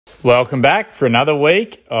Welcome back for another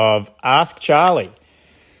week of Ask Charlie.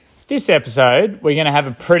 This episode, we're going to have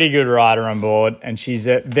a pretty good rider on board, and she's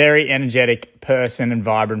a very energetic person and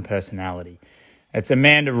vibrant personality. It's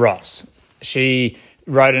Amanda Ross. She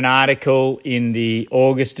wrote an article in the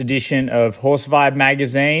August edition of Horse Vibe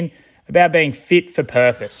magazine about being fit for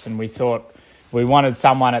purpose, and we thought we wanted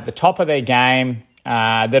someone at the top of their game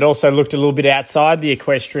that also looked a little bit outside the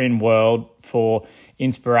equestrian world for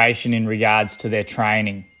inspiration in regards to their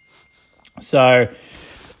training. So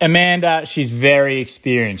Amanda, she's very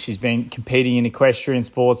experienced. She's been competing in equestrian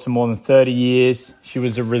sports for more than 30 years. She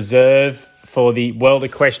was a reserve for the World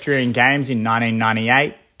Equestrian Games in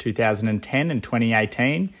 1998, 2010 and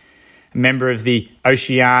 2018. A member of the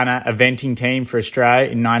Oceania eventing team for Australia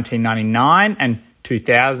in 1999 and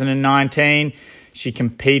 2019. She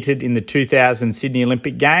competed in the 2000 Sydney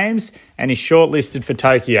Olympic Games and is shortlisted for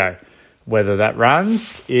Tokyo. Whether that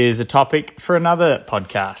runs is a topic for another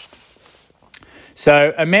podcast.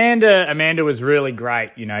 So Amanda was really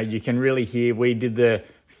great. You know, you can really hear, we did the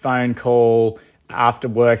phone call after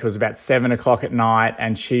work. It was about 7 o'clock at night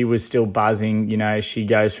and she was still buzzing. You know, she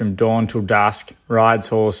goes from dawn till dusk, rides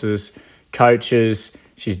horses, coaches.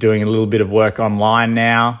 She's doing a little bit of work online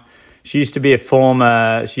now. She used to be a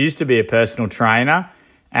personal trainer,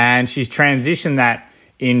 and she's transitioned that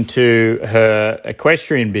into her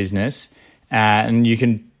equestrian business,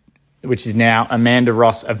 which is now Amanda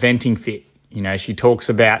Ross Eventing Fit. You know, she talks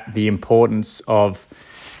about the importance of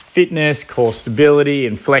fitness, core stability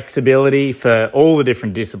and flexibility for all the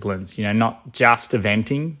different disciplines, you know, not just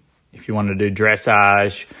eventing, if you want to do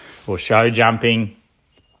dressage or show jumping.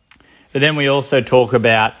 But then we also talk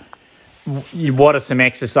about what are some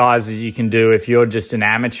exercises you can do if you're just an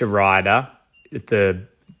amateur rider at the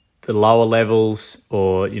lower levels,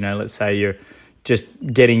 or, you know, let's say you're just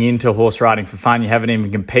getting into horse riding for fun, you haven't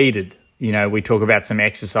even competed. You know, we talk about some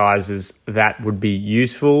exercises that would be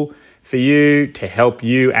useful for you to help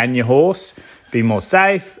you and your horse be more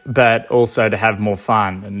safe, but also to have more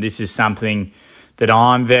fun. And this is something that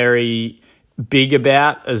I'm very big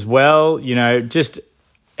about as well. You know, just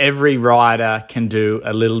every rider can do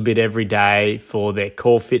a little bit every day for their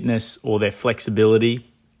core fitness or their flexibility.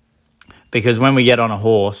 Because when we get on a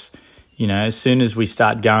horse, you know, as soon as we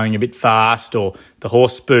start going a bit fast or the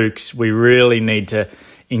horse spooks, we really need to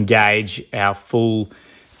engage our full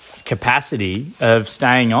capacity of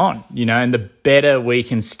staying on, you know, and the better we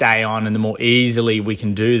can stay on and the more easily we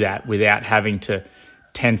can do that without having to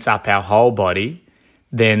tense up our whole body,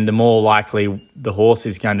 then the more likely the horse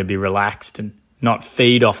is going to be relaxed and not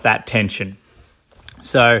feed off that tension.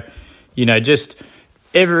 So, you know, just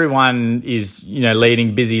everyone is, you know,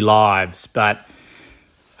 leading busy lives, but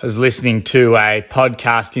I was listening to a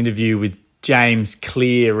podcast interview with James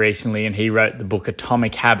Clear recently, and he wrote the book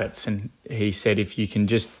Atomic Habits, and he said if you can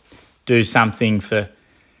just do something for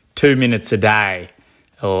 2 minutes a day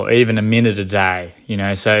or even a minute a day, you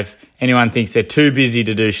know, so if anyone thinks they're too busy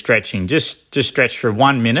to do stretching, just stretch for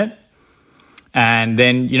 1 minute, and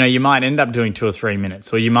then, you know, you might end up doing 2 or 3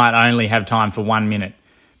 minutes, or you might only have time for 1 minute.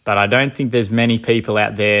 But I don't think there's many people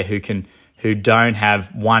out there who don't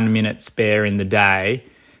have 1 minute spare in the day,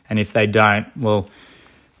 and if they don't, well,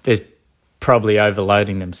 they're probably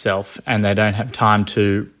overloading themselves and they don't have time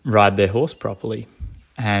to ride their horse properly,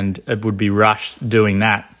 and it would be rushed doing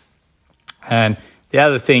that. And the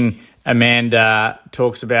other thing Amanda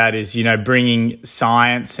talks about is, you know, bringing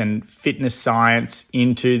science and fitness science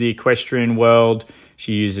into the equestrian world.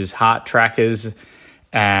 She uses heart trackers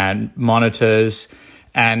and monitors,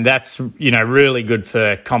 and that's, you know, really good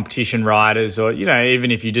for competition riders, or, you know, even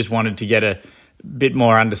if you just wanted to get a bit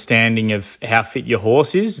more understanding of how fit your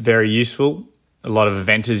horse is, very useful. A lot of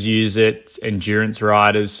eventers use it, endurance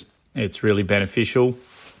riders, it's really beneficial.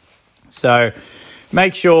 So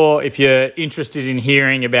make sure if you're interested in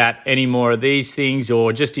hearing about any more of these things,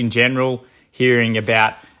 or just in general hearing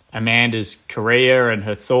about Amanda's career and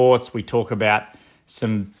her thoughts, we talk about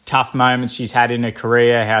some tough moments she's had in her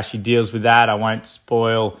career, how she deals with that. I won't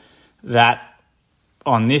spoil that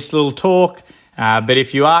on this little talk. But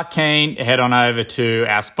if you are keen, head on over to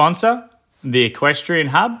our sponsor, the Equestrian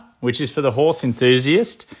Hub, which is for the horse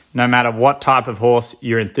enthusiast, no matter what type of horse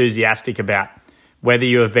you're enthusiastic about, whether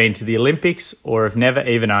you have been to the Olympics or have never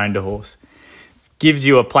even owned a horse. It gives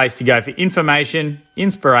you a place to go for information,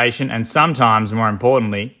 inspiration, and sometimes, more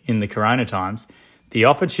importantly, in the corona times, the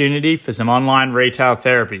opportunity for some online retail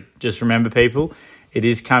therapy. Just remember, people, it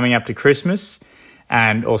is coming up to Christmas,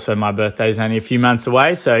 and also my birthday is only a few months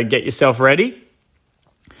away, so get yourself ready.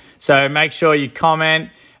 So make sure you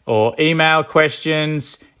comment or email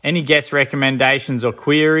questions, any guest recommendations or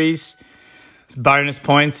queries It's bonus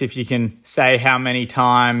points if you can say how many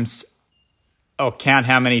times or count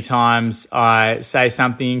how many times I say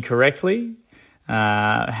something incorrectly.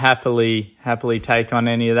 Happily take on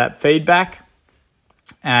any of that feedback.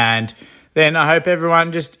 And then I hope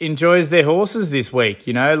everyone just enjoys their horses this week.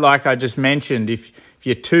 You know, like I just mentioned, if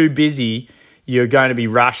you're too busy, you're going to be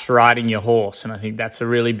rushed riding your horse. And I think that's a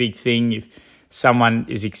really big thing. If someone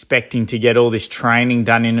is expecting to get all this training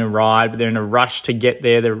done in a ride, but they're in a rush to get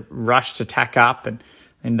there, they're rushed to tack up,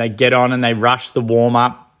 and they get on and they rush the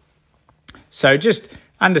warm-up. So just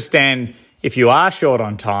understand, if you are short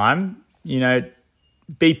on time, you know,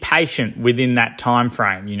 be patient within that time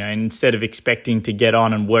frame. You know, instead of expecting to get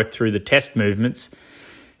on and work through the test movements,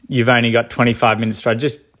 you've only got 25 minutes to ride.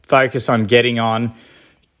 Just focus on getting on,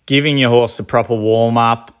 giving your horse a proper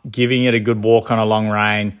warm-up, giving it a good walk on a long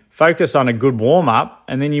rein. Focus on a good warm-up,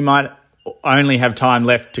 and then you might only have time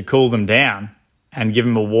left to cool them down and give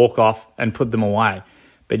them a walk-off and put them away.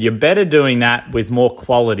 But you're better doing that with more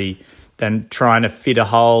quality than trying to fit a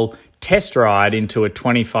whole test ride into a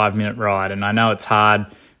 25-minute ride. And I know it's hard.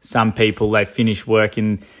 Some people, they finish work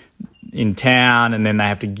in town and then they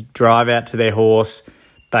have to drive out to their horse.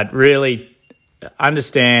 But really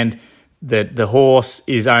understand that the horse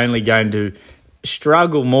is only going to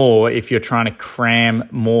struggle more if you're trying to cram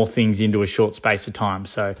more things into a short space of time.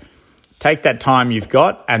 So take that time you've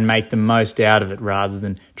got and make the most out of it rather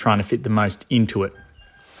than trying to fit the most into it.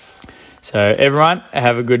 So everyone,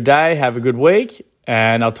 have a good day, have a good week,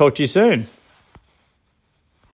 and I'll talk to you soon.